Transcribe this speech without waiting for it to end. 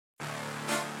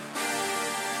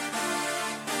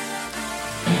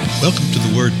Welcome to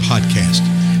the Word Podcast.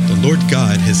 The Lord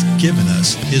God has given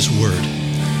us His Word.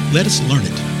 Let us learn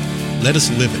it. Let us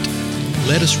live it.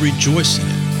 Let us rejoice in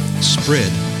it.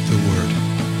 Spread the Word.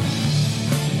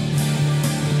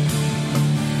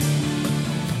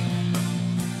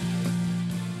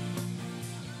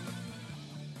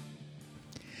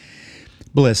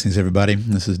 Blessings, everybody.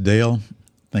 This is Dale.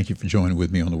 Thank you for joining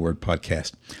with me on the Word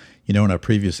Podcast. You know, in our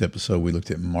previous episode, we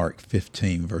looked at Mark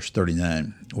 15, verse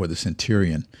 39, where the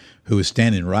centurion, who was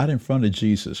standing right in front of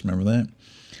Jesus, remember that,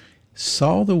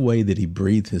 saw the way that he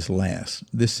breathed his last.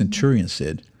 This centurion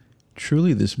said,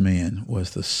 "Truly this man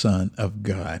was the Son of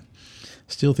God."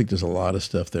 Still think there's a lot of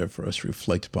stuff there for us to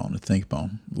reflect upon and think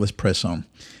upon. Let's press on.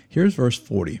 Here's verse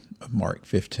 40 of Mark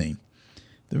 15,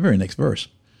 the very next verse.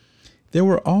 "There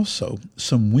were also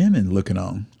some women looking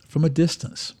on from a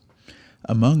distance,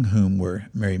 among whom were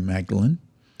Mary Magdalene,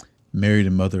 Mary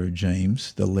the mother of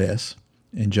James the Less,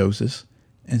 and Joseph,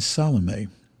 and Salome."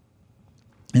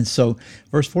 And so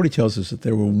verse 40 tells us that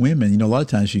there were women. You know, a lot of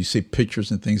times you see pictures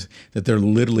and things that they're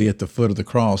literally at the foot of the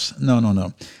cross.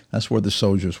 No. That's where the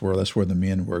soldiers were. That's where the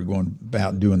men were going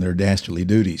about doing their dastardly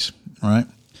duties, right,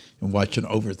 and watching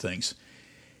over things.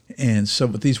 And so,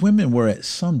 but these women were at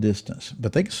some distance,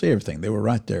 but they could see everything. They were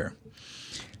right there.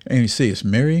 And you see, it's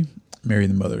Mary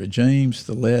the mother of James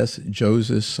the Less,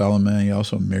 Joseph, Salome,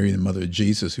 also Mary the mother of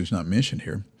Jesus, who's not mentioned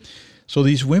here. So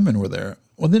these women were there.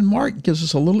 Well, then Mark gives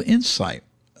us a little insight.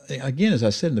 Again, as I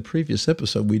said in the previous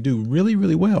episode, we do really,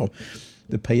 really well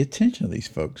to pay attention to these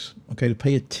folks, okay, to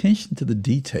pay attention to the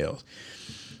details.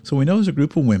 So we know there's a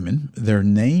group of women. They're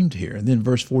named here. And then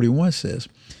verse 41 says,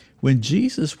 "When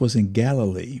Jesus was in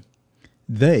Galilee,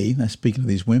 they," now speaking of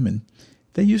these women,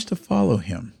 "they used to follow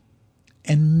him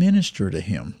and minister to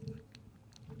him.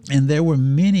 And there were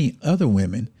many other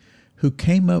women who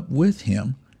came up with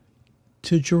him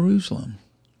to Jerusalem."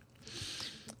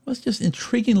 Well, it's just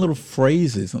intriguing little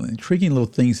phrases, intriguing little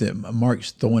things that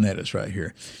Mark's throwing at us right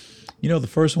here. You know, the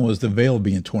first one was the veil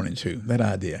being torn in two, that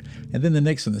idea. And then the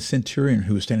next one, the centurion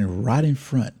who was standing right in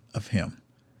front of him.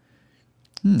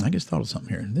 I just thought of something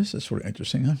here. This is sort of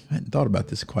interesting. I hadn't thought about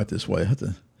this quite this way. I have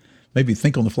to maybe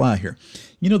think on the fly here.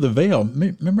 You know, the veil,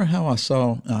 remember how I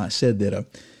said that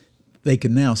they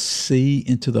could now see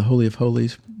into the Holy of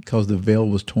Holies because the veil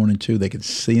was torn in two. They could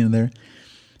see in there.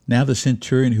 Now the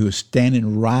centurion who was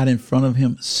standing right in front of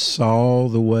him saw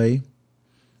the way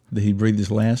that he breathed his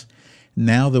last.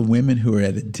 Now the women who were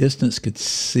at a distance could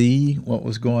see what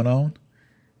was going on.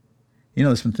 You know,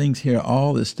 there's some things here,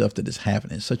 all this stuff that is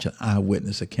happening. It's such an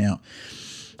eyewitness account.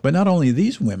 But not only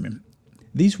these women,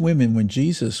 when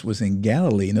Jesus was in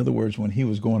Galilee, in other words, when he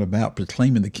was going about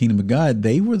proclaiming the kingdom of God,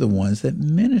 they were the ones that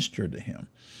ministered to him.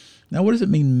 Now, what does it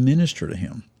mean, minister to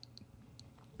him?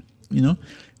 You know,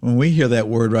 when we hear that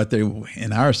word right there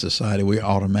in our society, we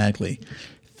automatically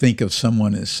think of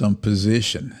someone in some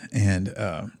position, and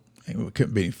it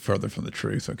couldn't be further from the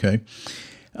truth, okay?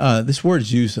 This word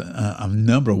is used a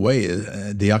number of ways.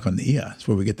 Diakonia, that's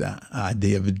where we get the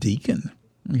idea of a deacon,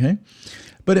 okay?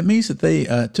 But it means that they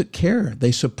took care,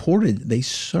 they supported, they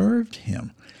served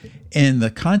him. In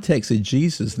the context of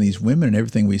Jesus and these women and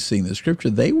everything we see in the scripture,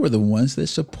 they were the ones that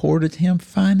supported him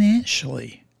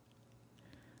financially.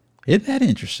 Isn't that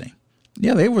interesting?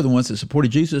 Yeah, they were the ones that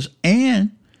supported Jesus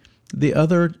and the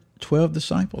other 12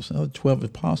 disciples, the other 12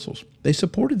 apostles. They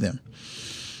supported them.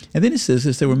 And then it says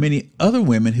this, there were many other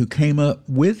women who came up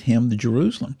with him to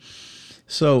Jerusalem.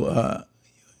 So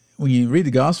when you read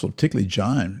the gospel, particularly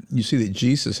John, you see that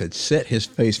Jesus had set his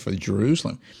face for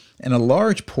Jerusalem. And a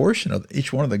large portion of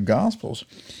each one of the gospels,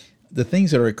 the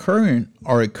things that are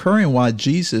occurring while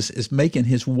Jesus is making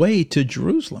his way to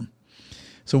Jerusalem.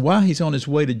 So while he's on his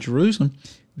way to Jerusalem,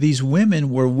 these women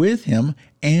were with him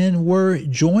and were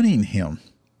joining him.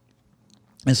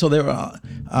 And so there were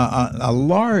a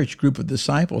large group of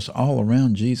disciples all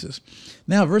around Jesus.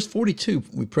 Now, verse 42,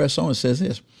 we press on, it says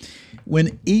this,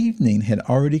 "When evening had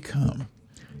already come,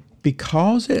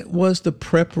 because it was the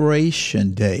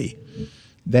preparation day,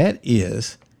 that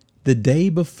is, the day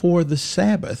before the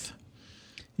Sabbath,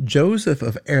 Joseph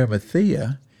of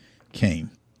Arimathea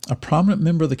came, a prominent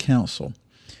member of the council,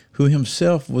 who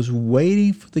himself was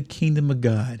waiting for the kingdom of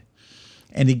God.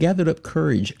 And he gathered up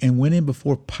courage and went in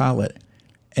before Pilate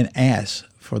and asked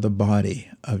for the body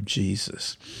of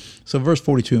Jesus." So verse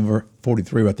 42 and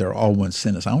 43 right there are all one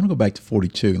sentence. I want to go back to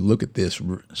 42 and look at this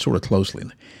sort of closely.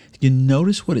 You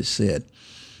notice what it said.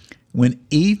 When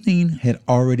evening had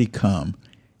already come,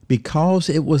 because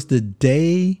it was the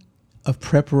day of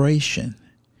preparation,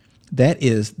 that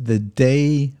is, the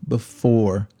day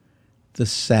before the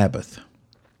Sabbath.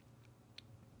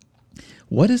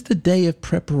 What is the day of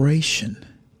preparation?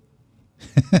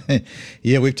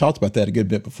 Yeah, we've talked about that a good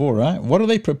bit before, right? What are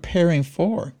they preparing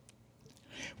for?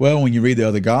 Well, when you read the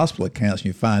other gospel accounts,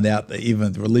 you find out that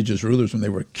even the religious rulers, when they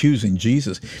were accusing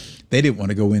Jesus, they didn't want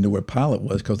to go into where Pilate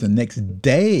was because the next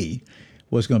day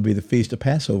was going to be the Feast of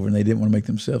Passover, and they didn't want to make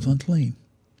themselves unclean.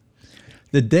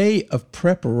 The day of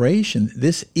preparation,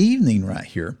 this evening right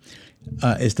here,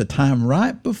 is the time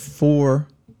right before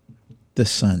the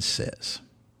sun sets.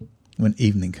 When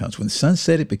evening comes. When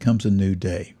sunset, it becomes a new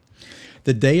day.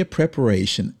 The day of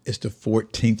preparation is the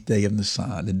 14th day of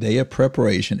Nisan. The day of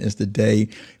preparation is the day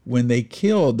when they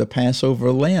killed the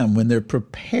Passover lamb, when they're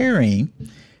preparing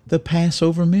the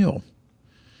Passover meal.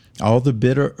 All the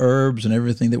bitter herbs and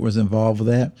everything that was involved with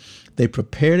that, they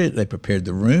prepared it. They prepared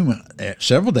the room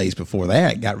several days before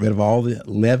that, got rid of all the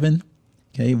leaven,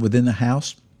 within the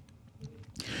house.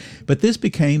 But this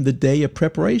became the day of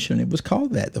preparation. It was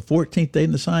called that, the 14th day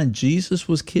of Nisan. Jesus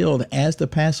was killed as the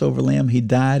Passover lamb. He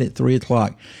died at 3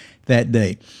 o'clock that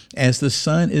day. As the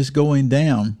sun is going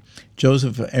down,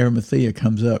 Joseph of Arimathea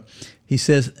comes up. He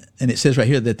says, and it says right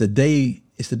here that the day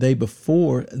is the day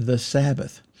before the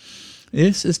Sabbath.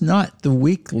 This is not the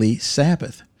weekly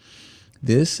Sabbath.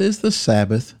 This is the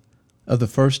Sabbath of the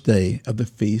first day of the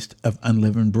Feast of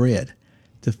Unleavened Bread,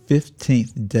 the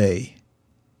 15th day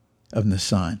of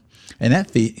Nisan. And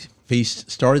that feast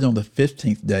started on the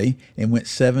 15th day and went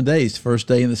 7 days. The first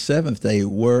day and the seventh day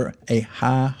were a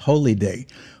high holy day,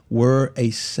 were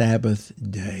a Sabbath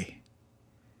day.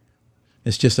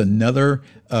 It's just another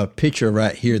picture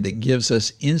right here that gives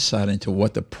us insight into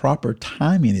what the proper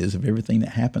timing is of everything that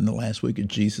happened the last week of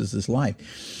Jesus'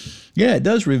 life. Yeah, it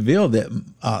does reveal that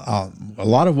a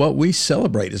lot of what we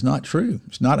celebrate is not true.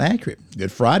 It's not accurate.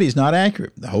 Good Friday is not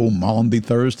accurate. The whole Maundy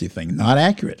Thursday thing, not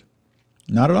accurate.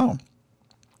 Not at all.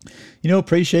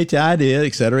 Appreciate the idea,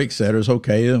 et cetera, it's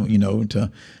okay,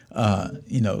 to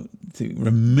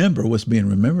remember what's being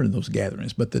remembered in those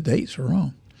gatherings, but the dates are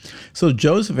wrong. So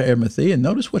Joseph of Arimathea,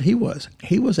 notice what he was.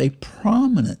 He was a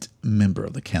prominent member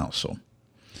of the council.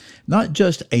 Not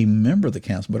just a member of the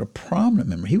council, but a prominent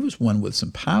member. He was one with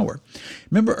some power.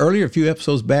 Remember earlier, a few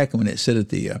episodes back, when it said at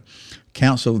the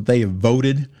council that they have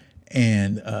voted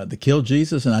and to kill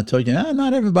Jesus, and I told you,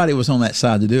 not everybody was on that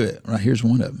side to do it. Right, here's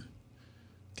one of them.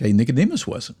 Nicodemus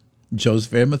wasn't.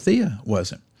 Joseph of Arimathea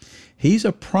wasn't. He's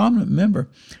a prominent member,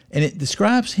 and it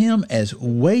describes him as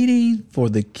waiting for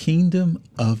the kingdom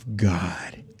of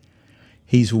God.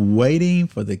 He's waiting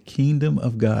for the kingdom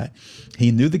of God.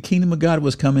 He knew the kingdom of God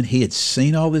was coming. He had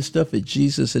seen all this stuff that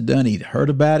Jesus had done. He'd heard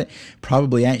about it,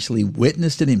 probably actually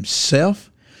witnessed it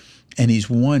himself, and he's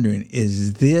wondering,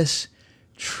 is this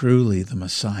truly the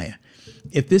Messiah?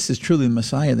 If this is truly the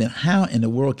Messiah, then how in the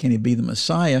world can he be the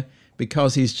Messiah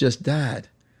because he's just died?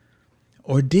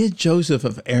 Or did Joseph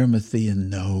of Arimathea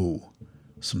know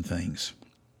some things?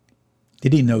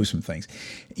 Did he know some things?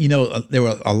 There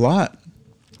were a lot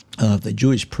of the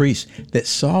Jewish priests that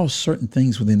saw certain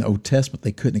things within the Old Testament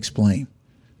they couldn't explain.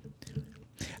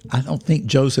 I don't think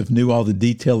Joseph knew all the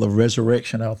detail of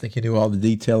resurrection. I don't think he knew all the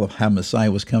detail of how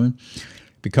Messiah was coming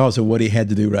because of what he had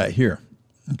to do right here.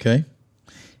 Okay?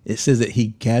 It says that he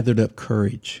gathered up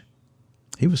courage.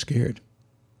 He was scared.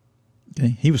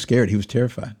 Okay? He was scared. He was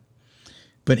terrified.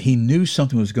 But he knew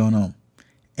something was going on.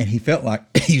 And he felt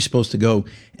like he was supposed to go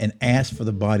and ask for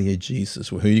the body of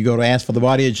Jesus. Well, who do you go to ask for the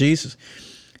body of Jesus?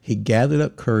 He gathered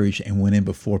up courage and went in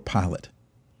before Pilate.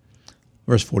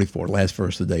 Verse 44, last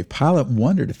verse of the day. Pilate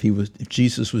wondered if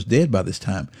Jesus was dead by this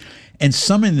time. And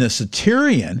summoning the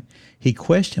centurion, he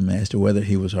questioned him as to whether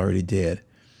he was already dead.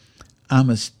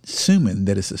 I'm assuming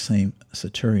that it's the same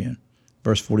centurion.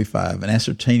 Verse 45, and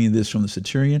ascertaining this from the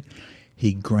centurion,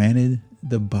 he granted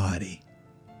the body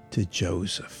to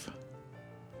Joseph.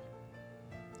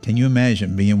 Can you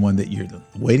imagine being one that you're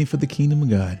waiting for the kingdom of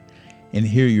God, and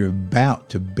here you're about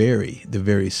to bury the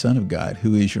very Son of God,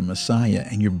 who is your Messiah,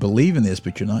 and you're believing this,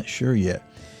 but you're not sure yet?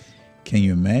 Can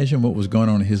you imagine what was going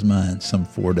on in his mind some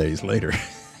 4 days later?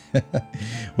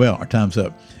 Well, our time's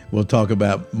up. We'll talk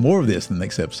about more of this in the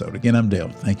next episode. Again, I'm Dale.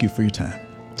 Thank you for your time.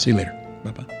 See you later.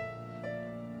 Bye-bye.